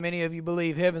Many of you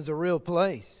believe heaven's a real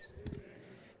place?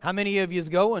 How many of you is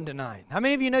going tonight? How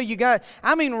many of you know you got,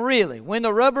 really, when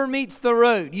the rubber meets the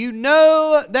road, you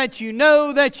know that you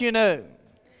know that you know.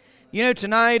 You know,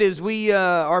 tonight as we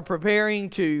are preparing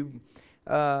to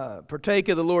partake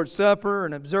of the Lord's Supper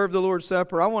and observe the Lord's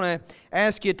Supper, I want to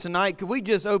ask you tonight, could we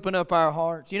just open up our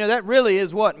hearts? You know, that really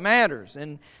is what matters,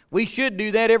 and we should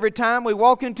do that every time we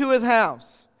walk into His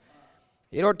house.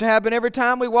 It ought to happen every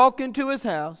time we walk into His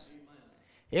house.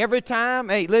 Every time,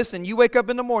 hey, listen, you wake up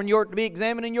in the morning, you ought to be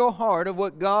examining your heart of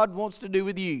what God wants to do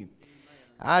with you.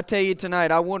 I tell you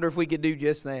tonight, I wonder if we could do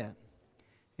just that.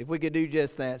 If we could do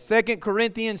just that. 2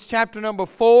 Corinthians chapter number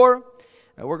 4.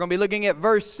 We're going to be looking at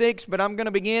verse 6, but I'm going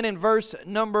to begin in verse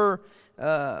number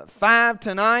 5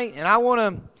 tonight. And I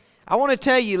want to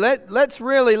tell you, let's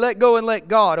really let go and let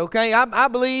God, okay? I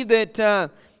believe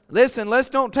that, listen, let's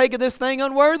don't take this thing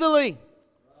unworthily.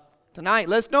 Tonight,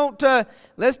 do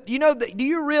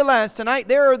you realize tonight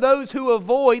there are those who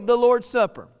avoid the Lord's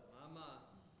Supper?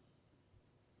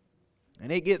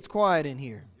 And it gets quiet in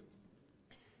here.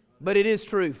 But it is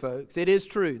true, folks. It is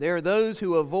true. There are those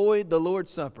who avoid the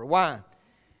Lord's Supper. Why?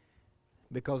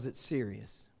 Because it's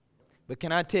serious. But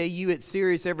can I tell you, it's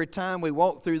serious every time we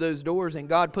walk through those doors and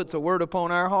God puts a word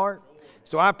upon our heart?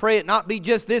 So I pray it not be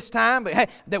just this time, but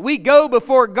that we go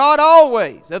before God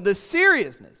always of the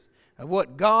seriousness of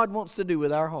what God wants to do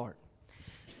with our heart.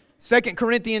 2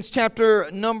 Corinthians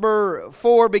chapter number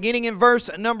 4, beginning in verse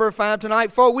number 5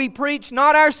 tonight. For we preach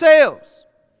not ourselves,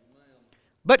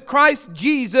 but Christ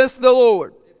Jesus the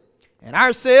Lord, and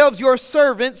ourselves your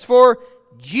servants for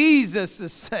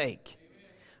Jesus' sake.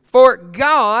 For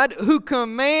God, who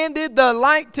commanded the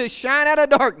light to shine out of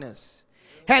darkness,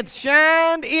 hath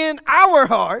shined in our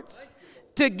hearts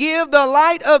to give the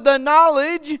light of the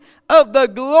knowledge of the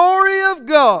glory of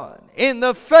God in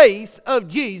the face of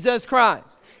Jesus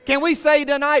Christ. Can we say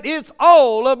tonight, it's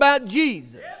all about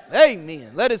Jesus?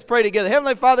 Amen. Let us pray together.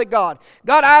 Heavenly Father God,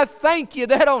 I thank you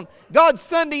that on God's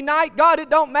Sunday night, God, it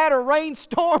don't matter,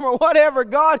 rainstorm or whatever,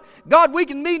 God, we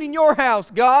can meet in your house,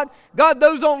 God. God,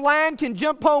 those online can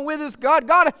jump on with us,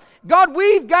 God,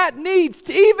 we've got needs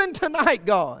even tonight,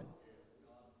 God.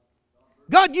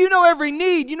 God, you know every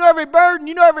need, you know every burden,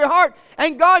 you know every heart,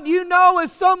 and God, you know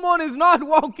if someone is not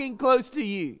walking close to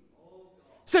you.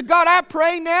 So God, I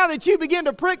pray now that you begin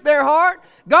to prick their heart.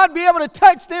 God, be able to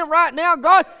touch them right now.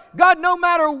 God, no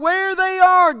matter where they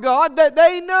are, God, that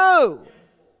they know.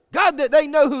 God, that they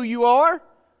know who you are.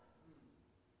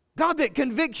 God, that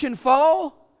conviction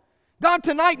fall. God,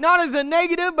 tonight not as a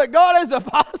negative, but God as a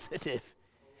positive.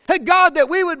 Hey, God, that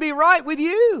we would be right with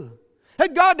you. Hey,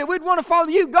 God, that we'd want to follow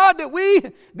you. God,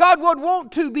 that God would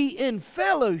want to be in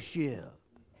fellowship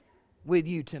with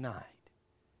you tonight.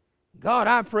 God,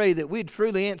 I pray that we'd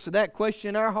truly answer that question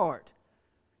in our heart.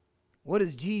 What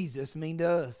does Jesus mean to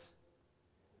us?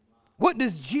 What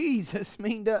does Jesus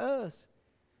mean to us?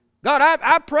 God,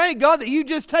 I pray, God, that you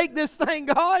just take this thing,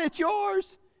 God, it's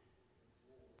yours.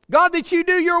 God, that you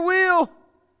do your will.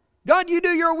 God, you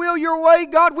do your will your way.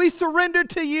 God, we surrender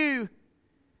to you.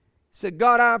 So,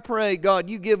 God, I pray, God,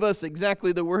 you give us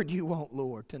exactly the word you want,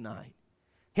 Lord, tonight.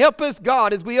 Help us,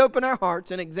 God, as we open our hearts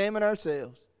and examine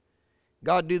ourselves.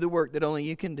 God, do the work that only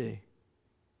you can do.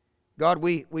 God,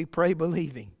 we pray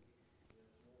believing.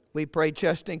 We pray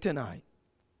trusting tonight.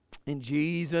 In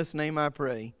Jesus' name I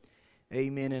pray.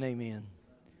 Amen and amen.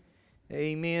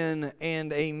 Amen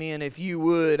and amen. If you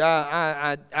would,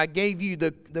 I gave you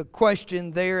the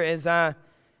question there as I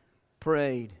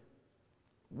prayed.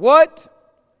 What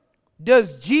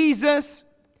does Jesus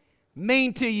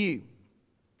mean to you?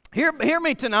 Hear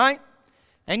me tonight.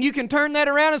 And you can turn that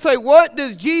around and say, what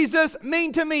does Jesus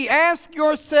mean to me? Ask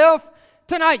yourself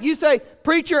tonight. You say,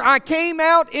 preacher, I came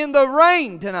out in the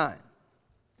rain tonight.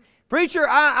 Preacher,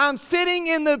 I'm sitting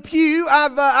in the pew.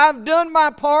 I've done my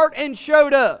part and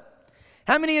showed up.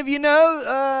 How many of you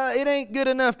know it ain't good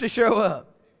enough to show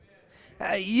up?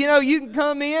 You can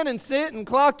come in and sit and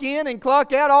clock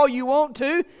out all you want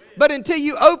to. But until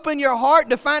you open your heart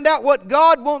to find out what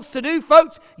God wants to do,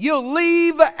 folks, you'll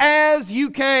leave as you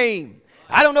came.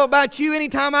 I don't know about you,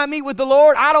 anytime I meet with the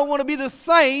Lord, I don't want to be the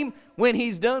same when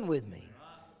He's done with me.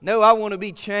 No, I want to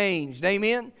be changed.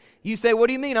 Amen? You say, what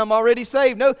do you mean? I'm already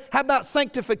saved. No, how about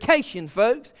sanctification,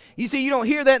 folks? You see, you don't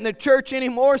hear that in the church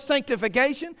anymore,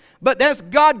 sanctification. But that's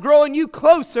God growing you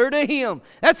closer to Him.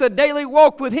 That's a daily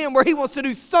walk with Him where He wants to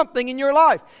do something in your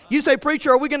life. You say,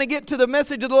 preacher, are we going to get to the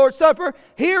message of the Lord's Supper?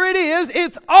 Here it is.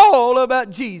 It's all about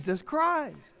Jesus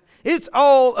Christ. It's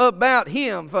all about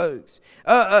Him, folks.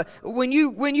 When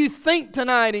you think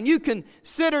tonight and you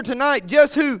consider tonight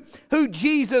just who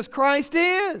Jesus Christ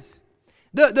is,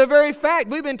 the very fact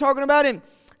we've been talking about Him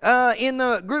in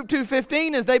the Group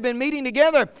 215 as they've been meeting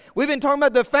together, we've been talking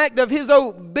about the fact of His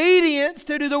obedience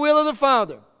to do the will of the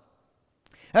Father.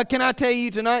 Can I tell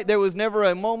you tonight, there was never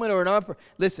a moment or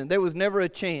listen, there was never a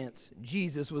chance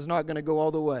Jesus was not going to go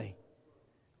all the way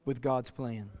with God's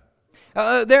plan.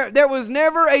 There was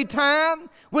never a time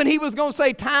when He was going to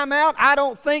say, time out, I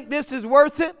don't think this is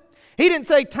worth it. He didn't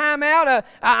say, time out,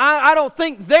 I don't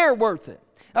think they're worth it.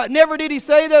 Never did He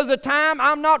say there was a time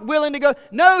I'm not willing to go.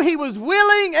 No, He was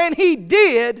willing and He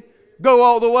did go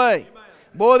all the way.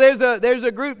 Boy, there's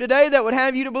a group today that would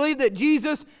have you to believe that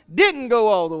Jesus didn't go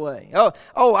all the way.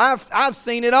 I've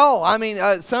seen it all. I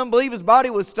mean, some believe His body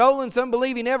was stolen. Some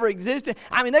believe He never existed.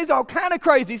 I mean, there's all kind of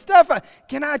crazy stuff.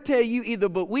 Can I tell you, either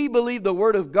but we believe the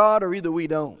Word of God or either we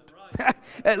don't.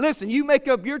 Listen, you make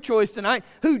up your choice tonight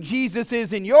who Jesus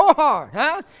is in your heart.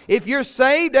 Huh? If you're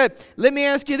saved, let me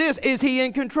ask you this. Is He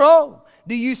in control?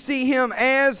 Do you see Him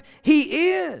as He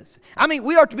is? I mean,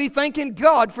 we are to be thanking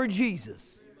God for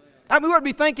Jesus. We ought to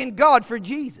be thanking God for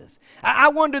Jesus. I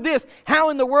wonder this, how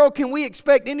in the world can we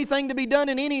expect anything to be done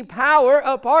in any power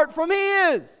apart from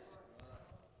His?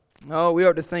 Oh, we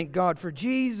ought to thank God for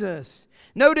Jesus.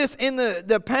 Notice in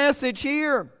the passage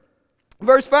here,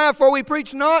 verse 5, for we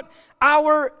preach not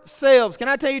ourselves. Can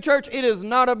I tell you, church, it is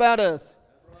not about us.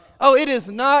 Oh, it is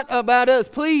not about us.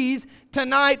 Please,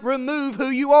 tonight, remove who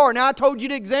you are. Now, I told you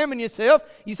to examine yourself.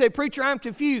 You say, preacher, I'm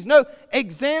confused. No,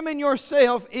 examine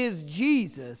yourself. Is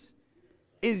Jesus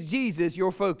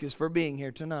your focus for being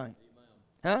here tonight?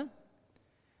 Huh?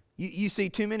 You see,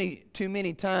 too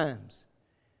many times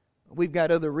we've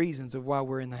got other reasons of why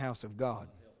we're in the house of God.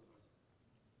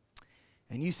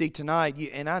 And you see tonight,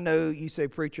 and I know you say,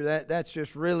 preacher, that's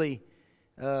just really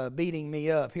beating me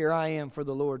up. Here I am for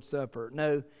the Lord's Supper.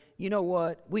 No, you know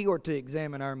what? We ought to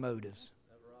examine our motives.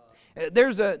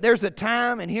 There's a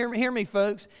time, and hear me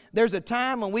folks, there's a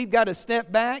time when we've got to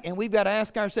step back and we've got to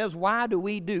ask ourselves, why do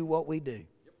we do what we do?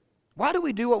 Why do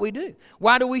we do what we do?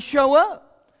 Why do we show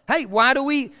up? Hey, why do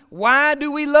we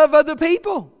love other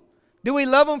people? Do we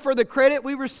love them for the credit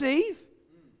we receive?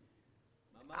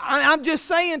 I'm just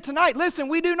saying tonight, listen,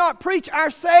 we do not preach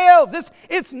ourselves.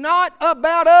 It's not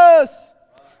about us.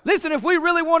 Listen, if we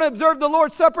really want to observe the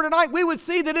Lord's Supper tonight, we would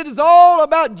see that it is all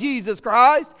about Jesus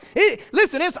Christ.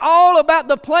 Listen, it's all about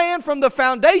the plan from the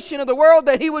foundation of the world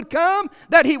that He would come,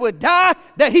 that He would die,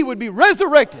 that He would be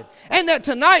resurrected, and that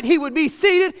tonight He would be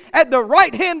seated at the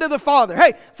right hand of the Father.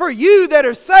 Hey, for you that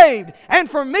are saved, and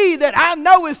for me that I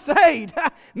know is saved,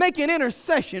 make an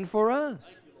intercession for us.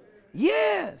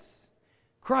 Yes,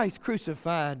 Christ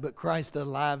crucified, but Christ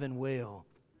alive and well.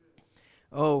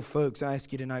 Oh, folks, I ask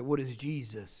you tonight, what does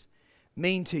Jesus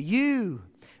mean to you?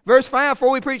 Verse 5, for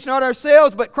we preach not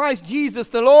ourselves, but Christ Jesus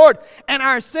the Lord, and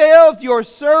ourselves your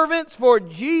servants for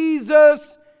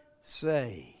Jesus'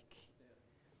 sake.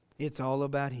 It's all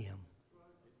about Him.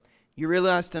 You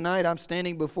realize tonight I'm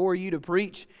standing before you to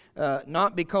preach,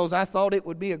 not because I thought it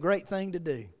would be a great thing to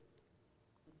do.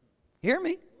 Hear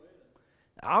me?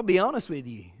 I'll be honest with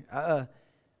you.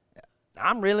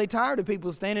 I'm really tired of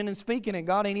people standing and speaking and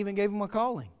God ain't even gave them a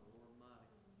calling.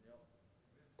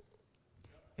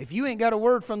 If you ain't got a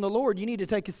word from the Lord, you need to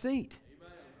take a seat.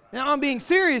 Now, I'm being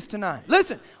serious tonight.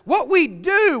 Listen, what we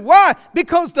do, why?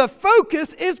 Because the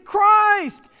focus is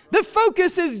Christ. The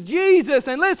focus is Jesus.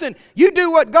 And listen, you do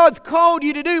what God's called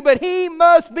you to do, but He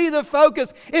must be the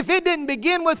focus. If it didn't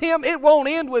begin with Him, it won't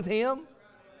end with Him.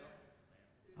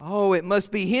 Oh, it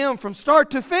must be Him from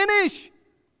start to finish.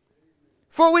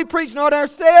 For we preach not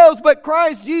ourselves, but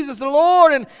Christ Jesus the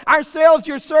Lord, and ourselves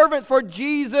your servants for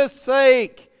Jesus'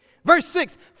 sake. Verse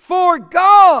 6, for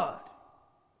God.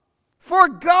 For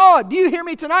God. Do you hear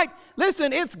me tonight?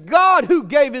 Listen, it's God who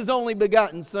gave His only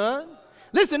begotten Son.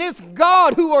 Listen, it's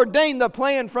God who ordained the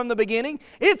plan from the beginning.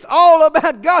 It's all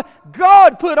about God.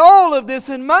 God put all of this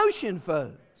in motion,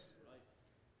 folks.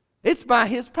 It's by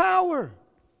His power.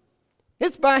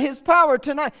 It's by His power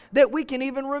tonight that we can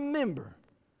even remember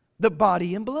the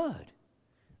body and blood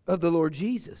of the Lord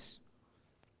Jesus.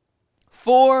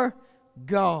 For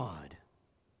God,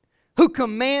 who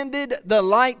commanded the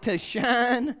light to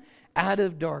shine out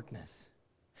of darkness.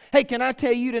 Hey, can I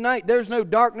tell you tonight, there's no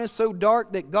darkness so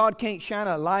dark that God can't shine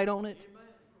a light on it?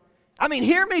 I mean,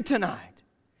 hear me tonight.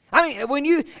 I mean,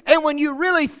 when you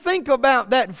really think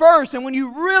about that verse, and when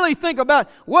you really think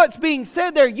about what's being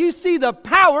said there, you see the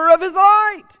power of His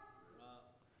light.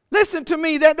 Listen to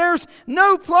me, that there's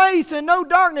no place and no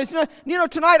darkness. You know,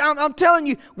 tonight I'm telling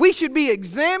you, we should be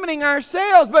examining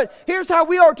ourselves, but here's how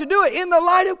we are to do it, in the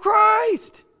light of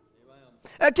Christ.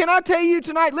 Can I tell you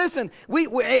tonight, listen, we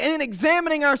in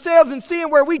examining ourselves and seeing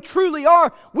where we truly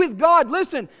are with God,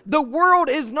 listen, the world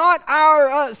is not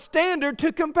our standard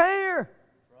to compare.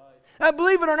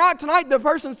 Believe it or not, tonight the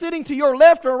person sitting to your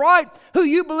left or right, who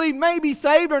you believe may be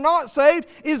saved or not saved,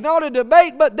 is not a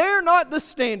debate, but they're not the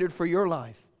standard for your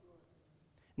life.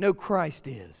 No, Christ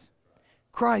is.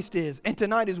 Christ is. And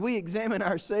tonight as we examine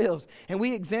ourselves and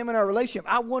we examine our relationship,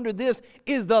 I wonder this,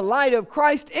 is the light of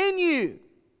Christ in you?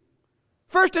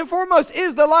 First and foremost,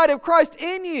 is the light of Christ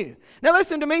in you? Now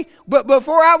listen to me, but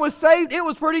before I was saved, it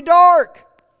was pretty dark.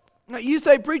 Now, you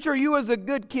say, preacher, you was a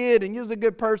good kid and you was a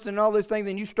good person and all those things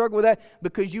and you struggle with that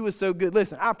because you was so good.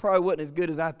 Listen, I probably wasn't as good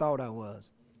as I thought I was.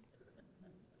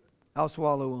 I'll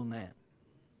swallow on that.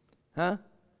 Huh?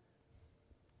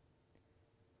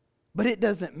 But it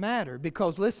doesn't matter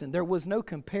because, listen, there was no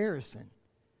comparison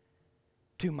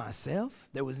to myself.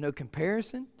 There was no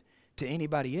comparison to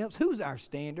anybody else. Who's our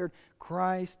standard?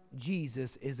 Christ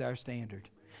Jesus is our standard.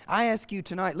 I ask you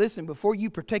tonight, listen, before you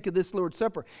partake of this Lord's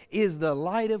Supper, is the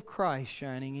light of Christ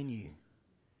shining in you?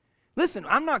 Listen,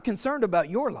 I'm not concerned about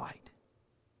your light.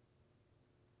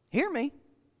 Hear me.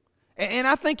 And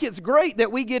I think it's great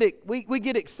that we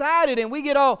get excited and we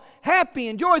get all happy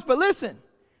and joyous. But listen,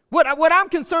 what I'm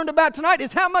concerned about tonight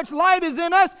is how much light is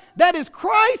in us. That is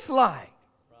Christ's light.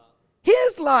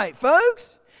 His light,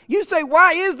 folks. You say,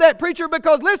 why is that, preacher?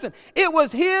 Because listen, it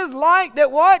was His light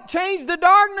that what? Changed the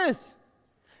darkness.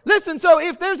 Listen, so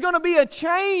if there's going to be a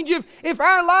change, if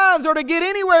our lives are to get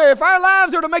anywhere, if our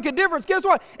lives are to make a difference, guess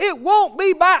what? It won't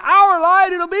be by our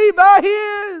light, it'll be by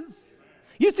His.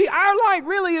 You see, our light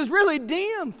really is really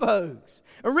dim, folks.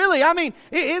 Really, I mean,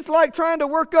 it's like trying to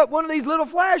work up one of these little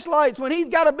flashlights when He's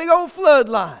got a big old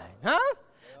floodlight. Huh?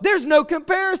 There's no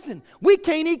comparison. We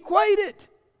can't equate it.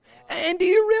 And do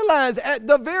you realize at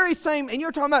the very same, and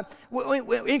you're talking about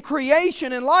in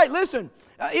creation and light, listen,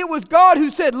 it was God who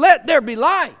said, let there be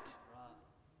light.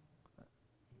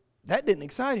 That didn't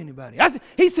excite anybody.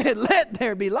 He said, let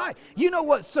there be light. You know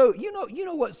what's so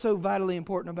vitally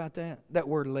important about that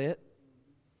word let?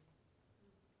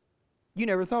 You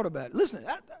never thought about it. Listen,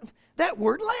 that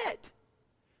word let.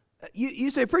 You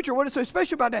say, preacher, what is so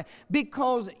special about that?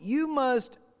 Because you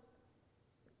must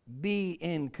be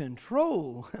in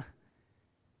control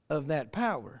of that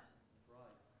power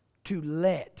to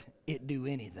let it do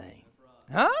anything.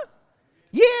 Huh?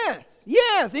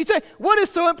 Yes. He said, what is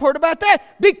so important about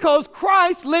that? Because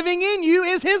Christ living in you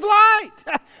is His light.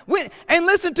 And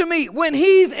listen to me, when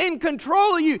He's in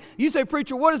control of you, you say,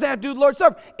 preacher, what does that have to do with the Lord's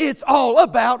Supper? It's all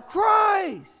about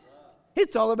Christ.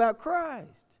 It's all about Christ.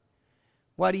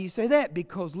 Why do you say that?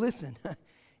 Because listen,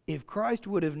 if Christ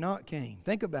would have not came,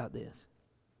 think about this,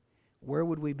 where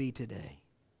would we be today?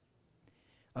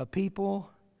 A people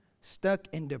stuck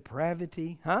in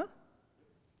depravity, huh?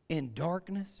 In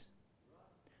darkness,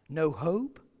 no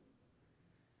hope.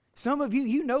 Some of you,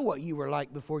 you know what you were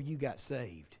like before you got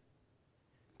saved.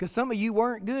 Because some of you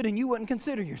weren't good and you wouldn't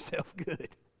consider yourself good.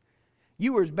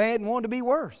 You were as bad and wanted to be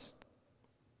worse.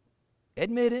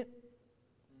 Admit it.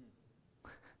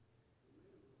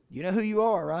 You know who you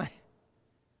are, right?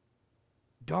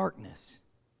 Darkness.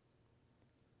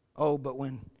 Oh, but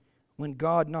when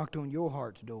God knocked on your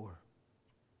heart's door.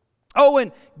 Oh,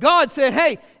 and God said,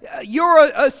 hey,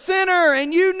 you're a sinner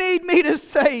and you need me to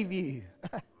save you.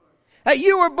 Hey,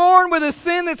 you were born with a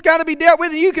sin that's got to be dealt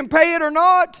with and you can pay it or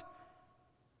not.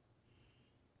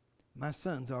 My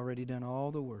Son's already done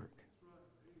all the work.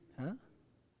 Huh?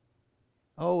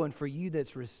 Oh, and for you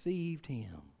that's received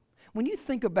Him. When you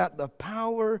think about the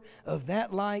power of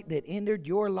that light that entered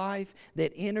your life,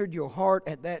 that entered your heart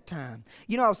at that time.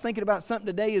 You know, I was thinking about something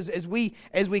today as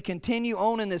we continue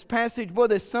on in this passage. Boy,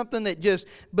 there's something that just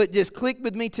clicked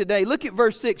with me today. Look at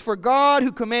verse 6. For God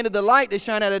who commanded the light to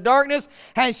shine out of darkness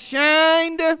hath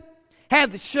shined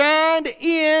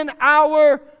in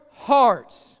our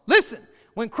hearts. Listen,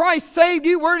 when Christ saved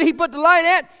you, where did He put the light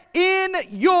at? In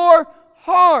your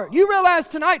heart. You realize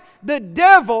tonight the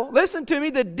devil, listen to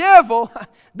me, the devil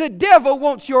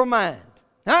wants your mind.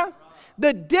 Huh?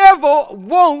 The devil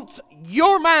wants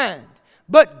your mind,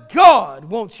 but God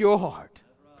wants your heart.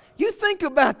 You think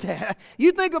about that.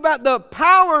 You think about the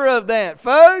power of that,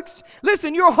 folks.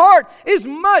 Listen, your heart is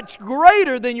much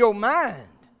greater than your mind.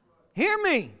 Hear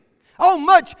me. Oh,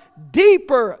 much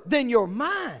deeper than your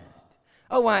mind.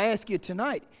 Oh, I ask you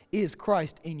tonight, is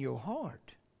Christ in your heart?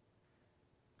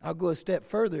 I'll go a step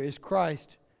further. Is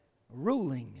Christ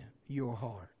ruling your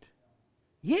heart?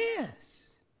 Yes.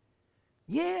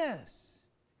 Yes.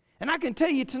 And I can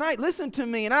tell you tonight, listen to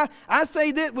me, and I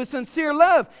say that with sincere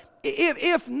love.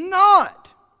 If not,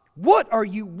 what are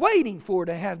you waiting for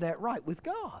to have that right with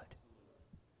God?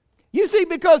 You see,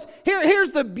 because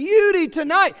here's the beauty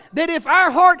tonight, that if our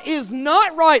heart is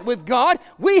not right with God,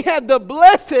 we have the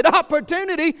blessed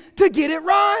opportunity to get it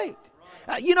right.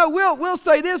 We'll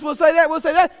say this, we'll say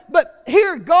that, but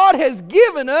here God has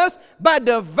given us by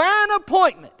divine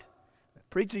appointment.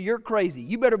 Preacher, you're crazy.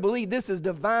 You better believe this is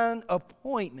divine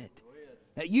appointment.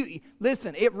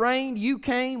 Listen, it rained, you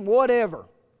came, whatever.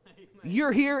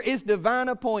 You're here, it's divine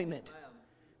appointment.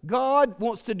 God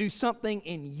wants to do something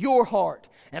in your heart.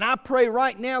 And I pray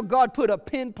right now, God put a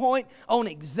pinpoint on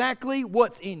exactly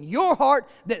what's in your heart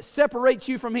that separates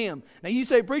you from Him. Now you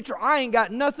say, preacher, I ain't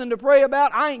got nothing to pray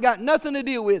about. I ain't got nothing to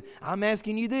deal with. I'm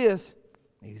asking you this.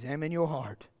 Examine your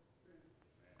heart.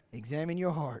 Examine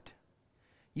your heart.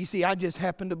 You see, I just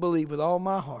happen to believe with all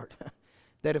my heart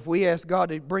that if we ask God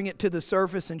to bring it to the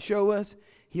surface and show us,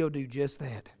 He'll do just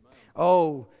that.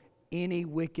 Oh, any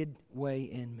wicked way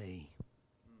in me.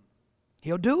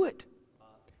 He'll do it.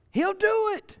 He'll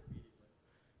do it.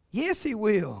 Yes, He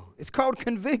will. It's called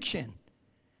conviction.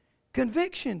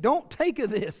 Conviction. Don't take of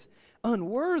this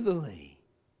unworthily.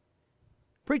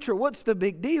 Preacher, what's the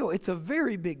big deal? It's a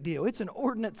very big deal. It's an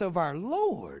ordinance of our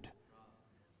Lord.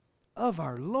 Of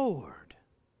our Lord.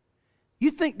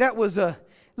 You think that was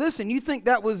you think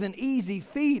that was an easy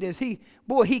feat as He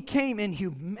came in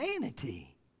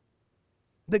humanity.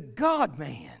 The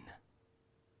God-man.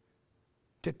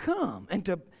 To come and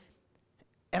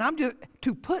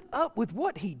to put up with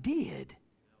what He did,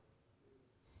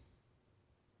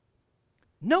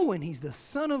 knowing He's the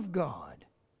Son of God,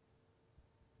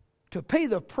 to pay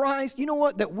the price, you know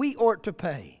what, that we ought to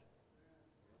pay,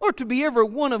 or to be every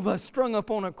one of us strung up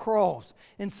on a cross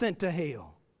and sent to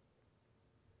hell.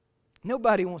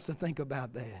 Nobody wants to think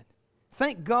about that.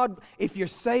 Thank God if you're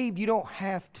saved, you don't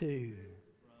have to.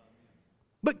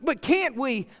 But can't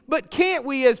we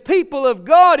as people of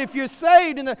God, if you're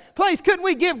saved in the place, couldn't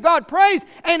we give God praise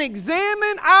and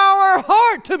examine our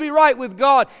heart to be right with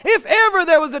God? If ever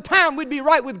there was a time we'd be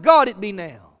right with God, it'd be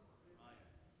now.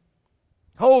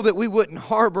 Oh, that we wouldn't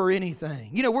harbor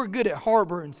anything. You know, we're good at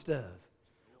harboring stuff.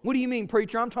 What do you mean,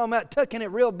 preacher? I'm talking about tucking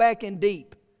it real back and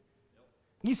deep.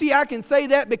 You see, I can say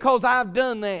that because I've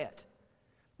done that.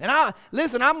 And I'm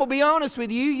going to be honest with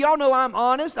you. Y'all know I'm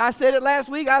honest. I said it last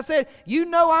week. I said, you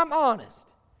know I'm honest.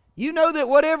 You know that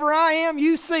whatever I am,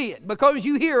 you see it because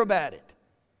you hear about it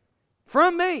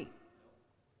from me.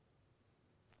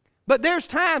 But there's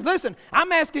times,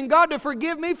 I'm asking God to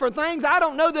forgive me for things I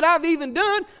don't know that I've even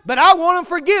done, but I want Him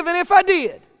forgiven if I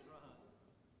did.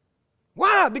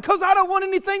 Why? Because I don't want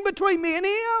anything between me and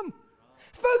Him.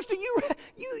 Folks, do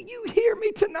you hear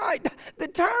me tonight? The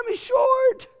time is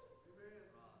short.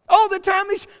 All the time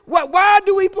is, why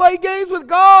do we play games with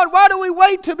God? Why do we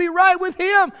wait to be right with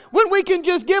Him when we can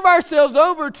just give ourselves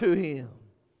over to Him?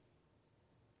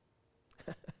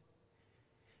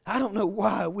 I don't know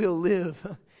why we'll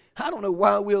live. I don't know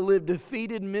why we'll live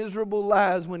defeated, miserable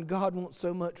lives when God wants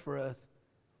so much for us.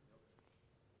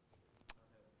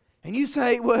 And you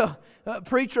say, well,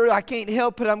 preacher, I can't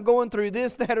help it. I'm going through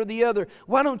this, that, or the other.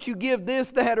 Why don't you give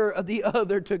this, that, or the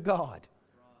other to God?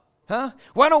 Huh?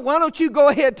 Why don't you go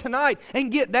ahead tonight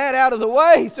and get that out of the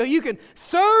way so you can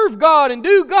serve God and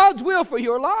do God's will for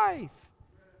your life?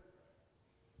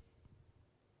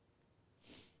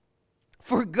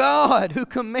 For God, who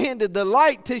commanded the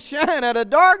light to shine out of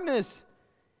darkness,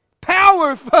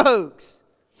 power, folks,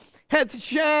 hath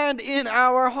shined in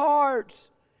our hearts,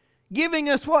 giving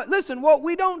us what? Listen, what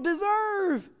we don't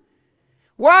deserve.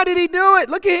 Why did He do it?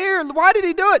 Look at here. Why did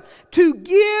He do it? To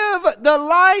give the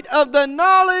light of the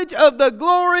knowledge of the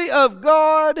glory of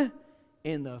God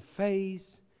in the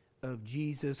face of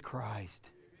Jesus Christ.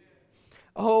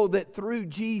 Oh, that through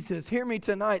Jesus, hear me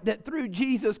tonight, that through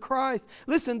Jesus Christ,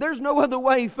 listen, there's no other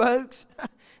way, folks.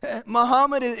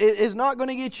 Muhammad is not going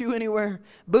to get you anywhere.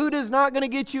 Buddha's not going to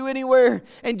get you anywhere.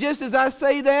 And just as I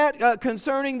say that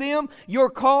concerning them, your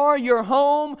car, your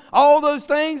home, all those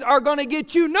things are going to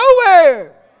get you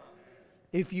nowhere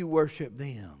if you worship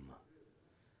them.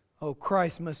 Oh,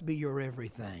 Christ must be your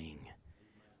everything.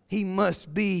 He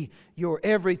must be your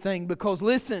everything because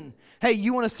listen, hey,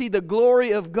 you want to see the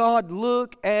glory of God?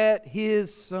 Look at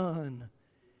His Son.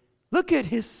 Look at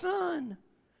His Son.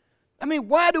 I mean,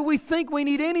 why do we think we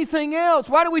need anything else?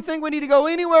 Why do we think we need to go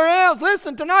anywhere else?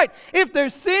 Listen, tonight, if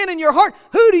there's sin in your heart,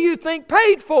 who do you think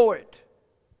paid for it?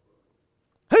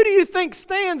 Who do you think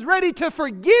stands ready to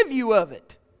forgive you of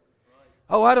it?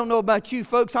 Oh, I don't know about you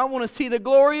folks. I want to see the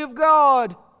glory of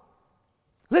God.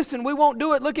 Listen, we won't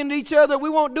do it looking at each other. We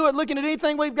won't do it looking at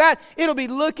anything we've got. It'll be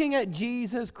looking at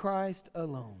Jesus Christ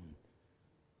alone.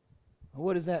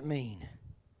 What does that mean?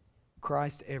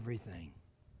 Christ everything.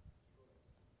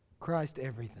 Christ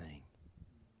everything.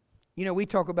 You know, we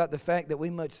talk about the fact that we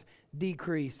must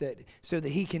decrease so that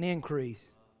He can increase.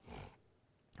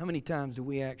 How many times do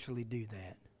we actually do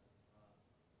that?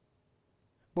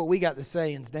 Well, we got the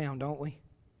sayings down, don't we?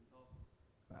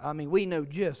 I mean, we know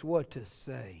just what to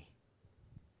say.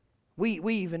 We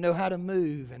even know how to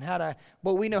move and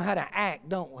but we know how to act,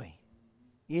 don't we?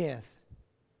 Yes.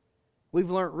 We've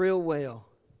learned real well.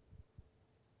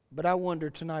 But I wonder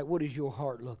tonight, what does your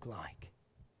heart look like?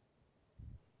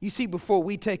 You see, before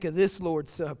we take of this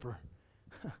Lord's Supper,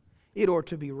 it ought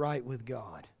to be right with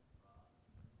God.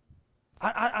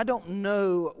 I don't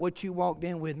know what you walked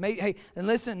in with. Hey, and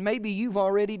listen, maybe you've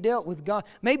already dealt with God.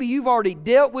 Maybe you've already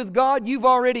dealt with God. You've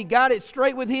already got it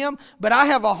straight with Him. But I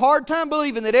have a hard time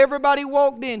believing that everybody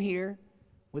walked in here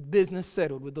with business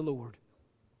settled with the Lord.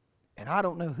 And I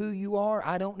don't know who you are.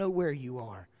 I don't know where you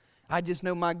are. I just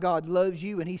know my God loves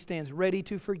you and He stands ready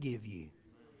to forgive you.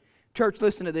 Church,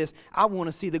 listen to this. I want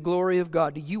to see the glory of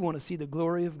God. Do you want to see the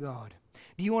glory of God?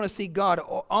 Do you want to see God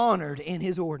honored in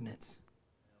His ordinance?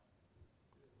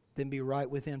 Then be right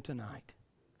with Him tonight.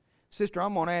 Sister,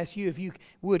 I'm going to ask you if you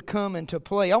would come into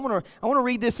play. I want to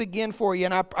read this again for you,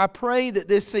 and I pray that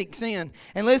this sinks in.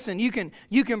 And listen, you can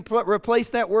replace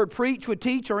that word preach with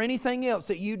teach or anything else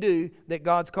that you do that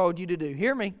God's called you to do.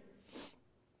 Hear me.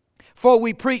 For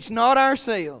we preach not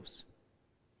ourselves,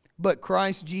 but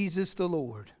Christ Jesus the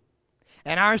Lord,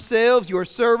 and ourselves your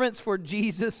servants for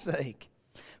Jesus' sake.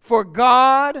 For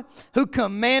God, who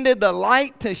commanded the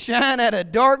light to shine out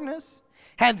of darkness,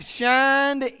 hath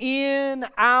shined in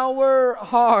our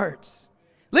hearts.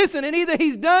 Listen, and either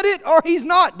He's done it or He's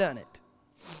not done it.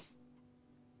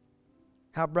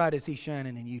 How bright is He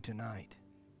shining in you tonight?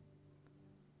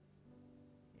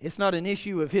 It's not an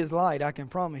issue of His light, I can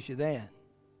promise you that.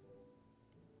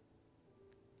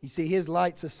 You see, His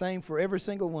light's the same for every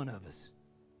single one of us.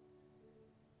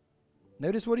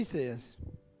 Notice what He says.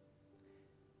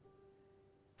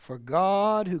 For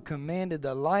God, who commanded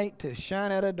the light to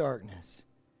shine out of darkness,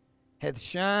 hath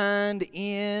shined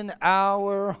in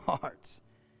our hearts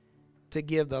to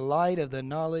give the light of the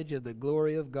knowledge of the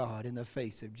glory of God in the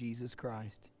face of Jesus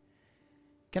Christ.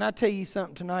 Can I tell you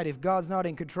something tonight? If God's not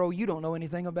in control, you don't know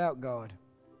anything about God.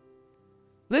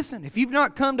 Listen, if you've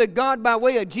not come to God by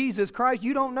way of Jesus Christ,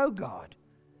 you don't know God.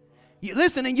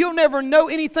 Listen, and you'll never know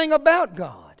anything about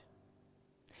God.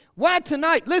 Why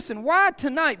tonight? Listen, why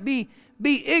tonight be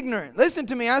ignorant? Listen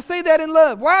to me, I say that in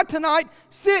love. Why tonight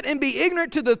sit and be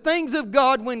ignorant to the things of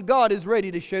God when God is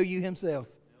ready to show you Himself?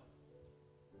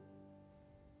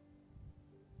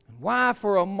 And why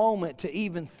for a moment to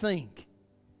even think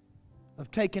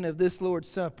of taking of this Lord's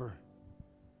Supper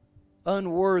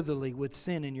unworthily with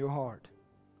sin in your heart?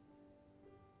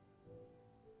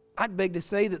 I'd beg to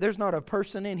say that there's not a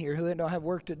person in here who don't have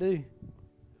work to do.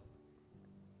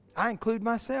 I include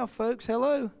myself, folks.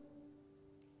 Hello.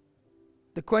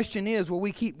 The question is, will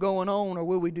we keep going on or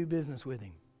will we do business with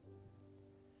Him?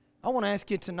 I want to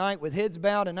ask you tonight, with heads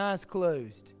bowed and eyes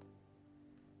closed,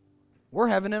 we're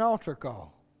having an altar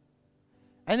call.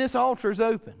 And this altar is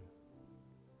open.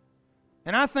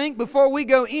 And I think before we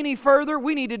go any further,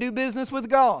 we need to do business with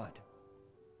God.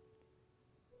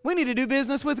 We need to do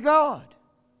business with God.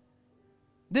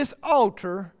 This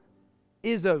altar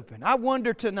is open. I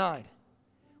wonder tonight,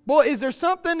 boy, is there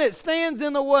something that stands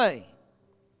in the way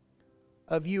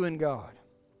of you and God?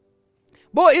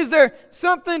 Boy, is there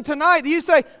something tonight that you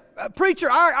say, preacher,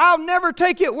 I'll never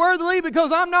take it worthily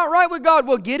because I'm not right with God?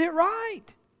 Well, get it right.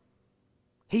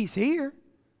 He's here.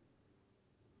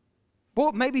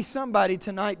 Boy, maybe somebody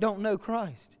tonight don't know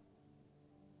Christ.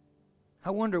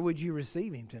 I wonder, would you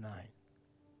receive Him tonight?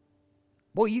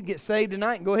 Boy, you get saved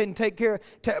tonight and go ahead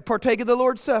and partake of the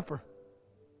Lord's Supper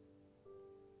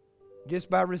just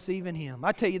by receiving Him.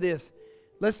 I tell you this,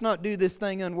 let's not do this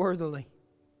thing unworthily.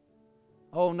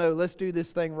 Oh no, let's do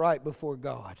this thing right before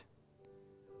God.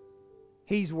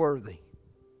 He's worthy.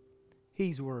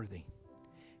 He's worthy.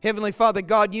 Heavenly Father,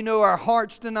 God, you know our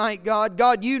hearts tonight, God.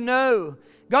 God, you know.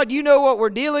 God, you know what we're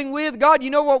dealing with. God, you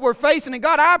know what we're facing. And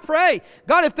God, I pray,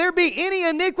 God, if there be any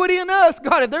iniquity in us,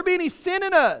 God, if there be any sin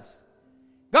in us,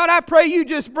 God, I pray you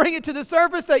just bring it to the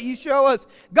surface, that you show us,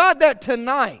 God, that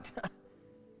tonight,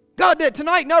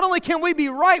 not only can we be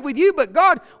right with you, but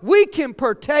God, we can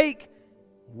partake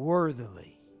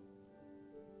worthily.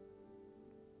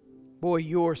 Boy,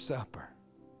 your supper.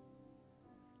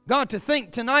 God, to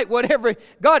think tonight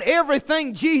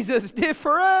everything Jesus did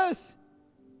for us.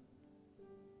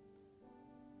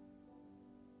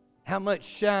 How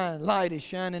much light is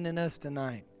shining in us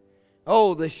tonight.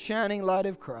 Oh, the shining light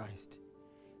of Christ.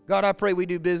 God, I pray we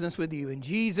do business with you. In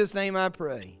Jesus' name I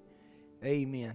pray. Amen.